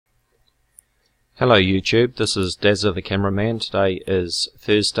Hello YouTube, this is Dazza the cameraman. Today is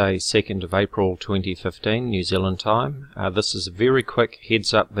Thursday 2nd of April 2015 New Zealand time. This is a very quick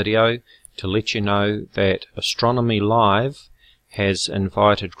heads up video to let you know that Astronomy Live has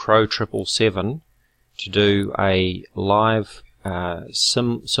invited Crrow777 to do a live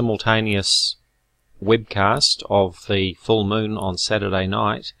simultaneous webcast of the full moon on Saturday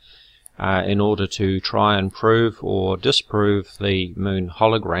night in order to try and prove or disprove the moon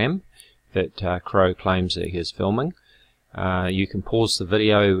hologram that Crow claims that he is filming. You can pause the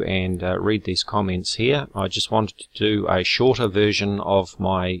video and read these comments here. I just wanted to do a shorter version of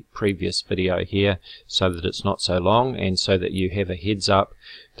my previous video here so that it's not so long and so that you have a heads up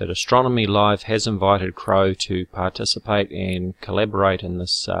that Astronomy Live has invited Crow to participate and collaborate in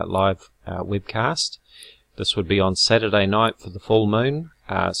this live webcast. This would be on Saturday night for the full moon,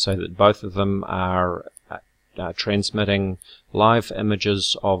 so that both of them are transmitting live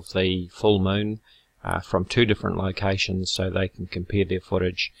images of the full moon from two different locations so they can compare their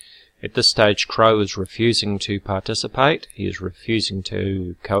footage. At this stage, Crow is refusing to participate. He is refusing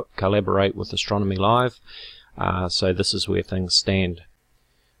to collaborate with Astronomy Live, so this is where things stand.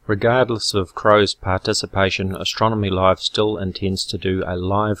 Regardless of Crow's participation, Astronomy Live still intends to do a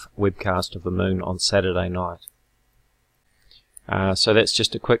live webcast of the moon on Saturday night. So that's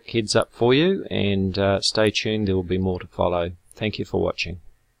just a quick heads up for you, and stay tuned, there will be more to follow. Thank you for watching.